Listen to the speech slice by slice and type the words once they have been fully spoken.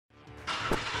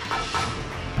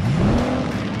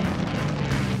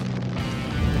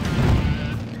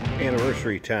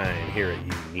Anniversary time here at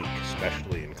Unique,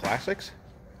 especially in classics.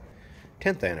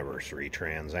 10th anniversary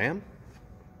Trans Am.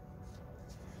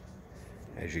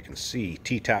 As you can see,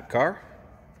 T-top car.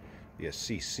 The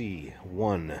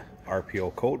CC1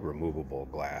 RPO code, removable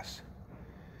glass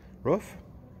roof.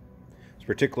 This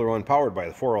particular one powered by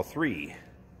the 403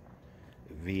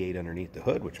 V8 underneath the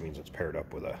hood, which means it's paired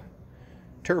up with a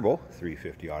turbo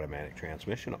 350 automatic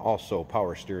transmission. Also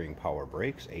power steering, power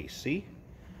brakes, AC.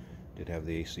 Did have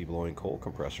the AC blowing cold.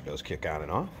 Compressor does kick on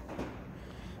and off.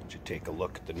 Let you take a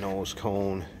look at the nose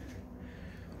cone,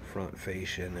 front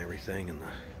fascia and everything in the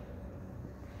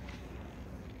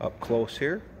up close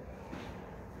here.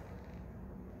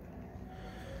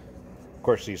 Of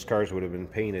course, these cars would have been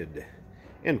painted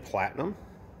in platinum.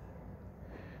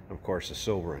 Of course, the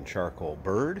silver and charcoal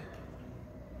bird.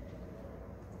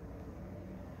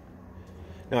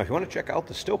 Now, if you want to check out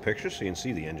the still pictures so you can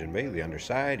see the engine bay, the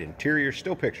underside, interior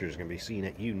still pictures can be seen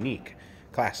at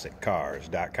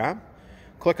uniqueclassiccars.com.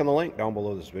 Click on the link down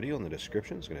below this video in the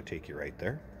description. It's going to take you right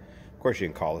there. Of course, you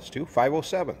can call us too,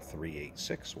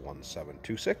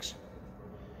 507-386-1726.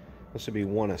 This would be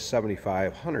one of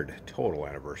 7,500 total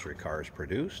anniversary cars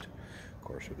produced. Of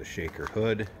course, with the shaker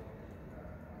hood.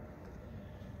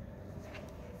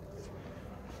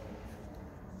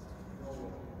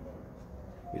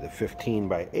 Be the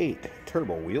 15x8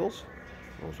 turbo wheels.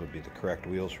 Those would be the correct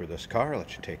wheels for this car.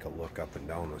 Let you take a look up and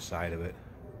down the side of it.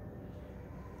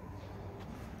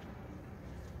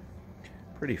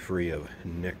 Pretty free of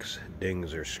nicks,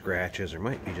 dings, or scratches. There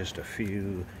might be just a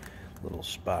few little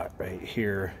spot right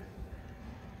here.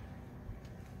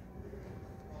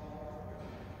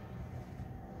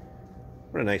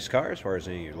 What a nice car as far as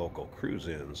any of your local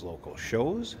cruise-ins, local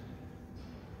shows.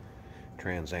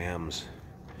 Trans Am's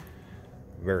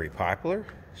very popular,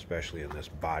 especially in this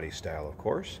body style, of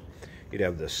course. You'd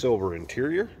have the silver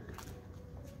interior.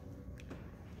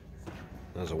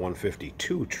 There's a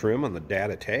 152 trim on the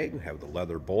data tag. We have the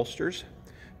leather bolsters.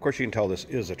 Of course, you can tell this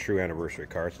is a true anniversary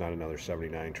car. It's not another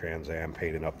 79 Trans Am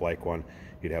painted up like one.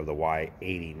 You'd have the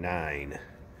Y89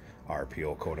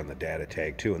 RPO code on the data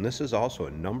tag too. And this is also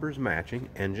a numbers matching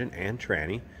engine and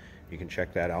tranny. You can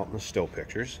check that out in the still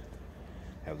pictures.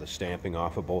 Have the stamping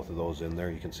off of both of those in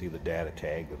there. You can see the data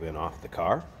tag the VIN off the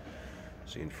car.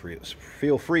 So you can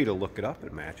feel free to look it up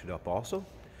and match it up also.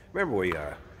 Remember, we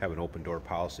have an open door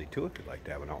policy too. If you'd like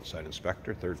to have an outside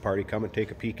inspector, third party come and take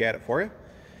a peek at it for you.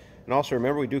 And also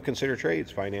remember, we do consider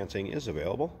trades. Financing is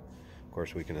available. Of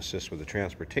course, we can assist with the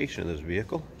transportation of this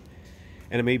vehicle.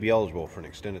 And it may be eligible for an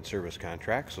extended service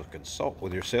contract, so consult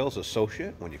with your sales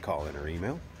associate when you call in or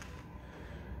email.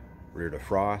 Rear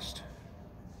defrost.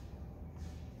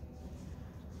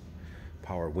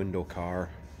 Power window car.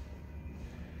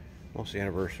 Most of the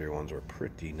anniversary ones were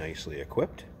pretty nicely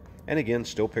equipped. And again,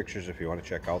 still pictures if you want to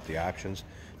check out the options.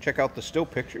 Check out the still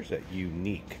pictures at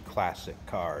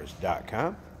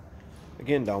uniqueclassiccars.com.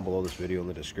 Again, down below this video in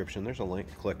the description, there's a link.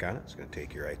 Click on it. It's going to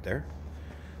take you right there.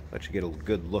 Let you get a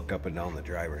good look up and down the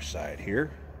driver's side here.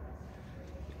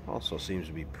 Also seems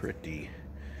to be pretty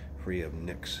free of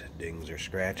nicks, dings, or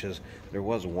scratches. There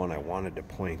was one I wanted to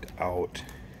point out.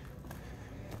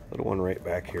 Little one right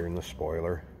back here in the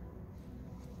spoiler.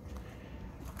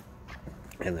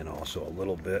 And then also a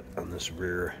little bit on this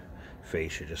rear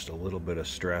fascia, just a little bit of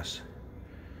stress.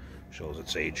 Shows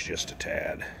it's aged just a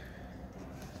tad.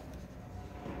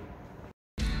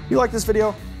 If you like this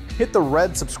video, hit the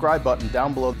red subscribe button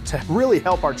down below to really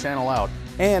help our channel out,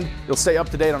 and you'll stay up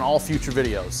to date on all future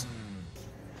videos.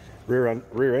 Rear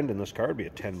end in this car would be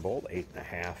a 10-bolt,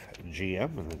 8.5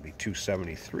 GM, and it'd be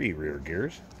 273 rear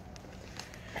gears.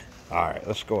 All right,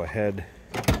 let's go ahead,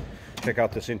 check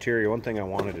out this interior. One thing I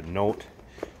wanted to note,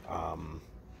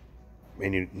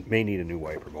 you may need a new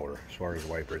wiper motor. As far as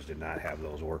wipers, did not have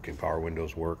those working. Power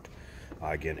windows worked.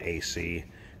 Again, AC.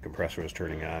 Compressor was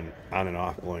turning on and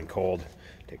off, blowing cold.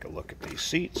 Take a look at these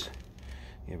seats.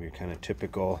 You have your kind of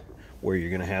typical, where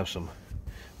you're going to have some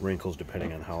wrinkles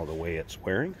depending on how the way it's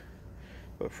wearing,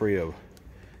 but free of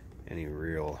any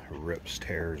real rips,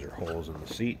 tears, or holes in the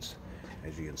seats.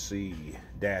 As you can see,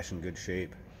 dash in good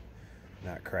shape,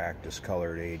 not cracked,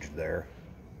 discolored, aged there.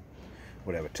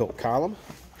 Would have a tilt column.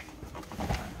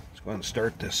 Let's go ahead and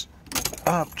start this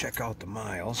up, check out the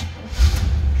miles,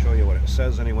 show you what it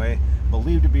says anyway.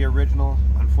 Believed to be original.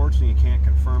 Unfortunately, you can't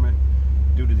confirm it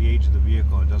due to the age of the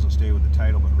vehicle. It doesn't stay with the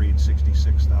title, but reads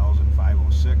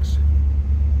 66,506.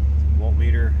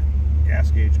 Voltmeter, gas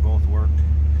gauge both worked.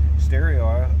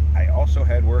 Stereo I also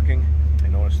had working. I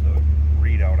noticed the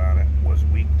readout on it was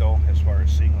weak though as far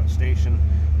as singlet station,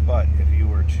 but if you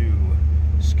were to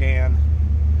scan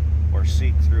or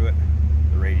seek through it,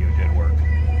 the radio did work.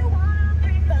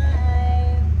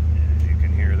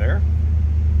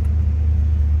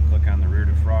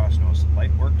 defrost. Notice the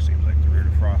light work. Seems like the rear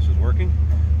defrost is working.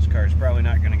 This car is probably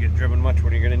not going to get driven much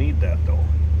when you're going to need that though.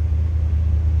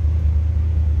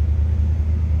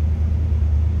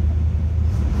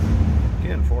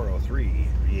 Again, 403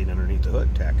 V8 underneath the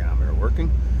hood. Tachometer working.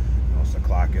 Notice the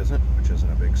clock isn't, which isn't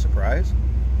a big surprise.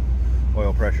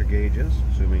 Oil pressure gauges,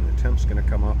 assuming the temp's going to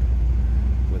come up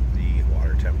with the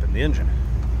water temp in the engine.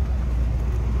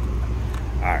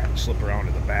 Alright, slip around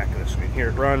to the back of this. We can hear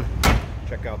it run.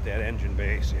 Check out that engine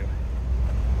bay, see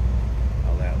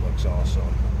how that looks also.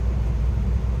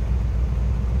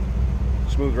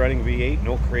 Smooth running V8,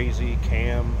 no crazy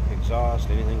cam, exhaust,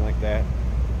 anything like that.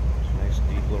 Just a nice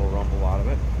deep little rumble out of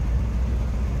it.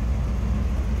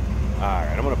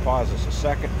 Alright, I'm going to pause this a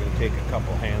second. I'm going to take a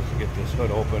couple hands to get this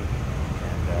hood open.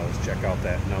 And let's check out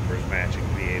that numbers matching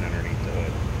V8 underneath the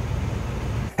hood.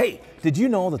 Hey, did you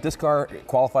know that this car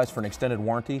qualifies for an extended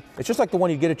warranty? It's just like the one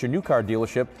you get at your new car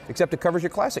dealership, except it covers your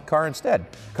classic car instead.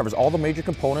 It covers all the major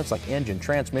components like engine,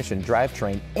 transmission,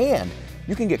 drivetrain, and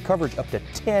you can get coverage up to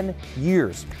 10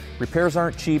 years. Repairs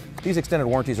aren't cheap. These extended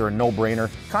warranties are a no-brainer.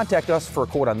 Contact us for a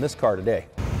quote on this car today.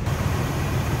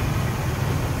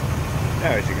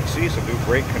 Now, as you can see, some new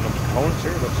brake components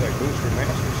here. Looks like booster,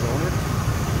 master cylinder.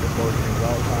 Get those things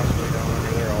out possibly down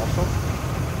under there also.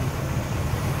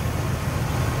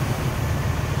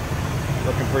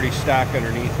 Looking pretty stock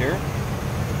underneath here.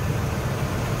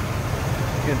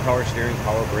 Again, power steering,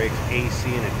 power brakes, AC,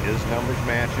 and it is numbers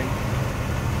matching.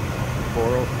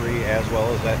 403 as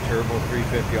well as that turbo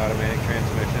 350 automatic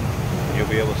transmission. You'll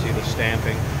be able to see the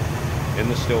stamping in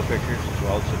the still pictures as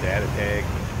well as the data tag,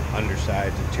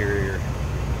 undersides, interior.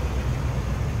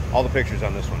 All the pictures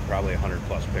on this one, probably 100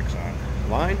 plus pics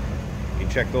online. You can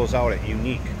check those out at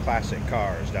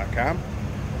uniqueclassiccars.com.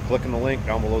 Clicking the link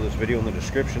down below this video in the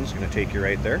description is going to take you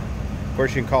right there. Of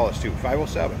course, you can call us too,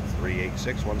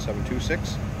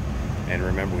 507-386-1726. And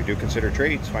remember, we do consider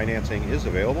trades. Financing is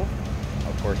available.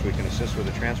 Of course, we can assist with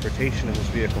the transportation, and this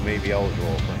vehicle may be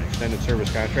eligible for an extended service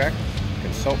contract.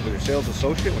 Consult with your sales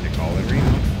associate when you call every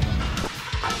month.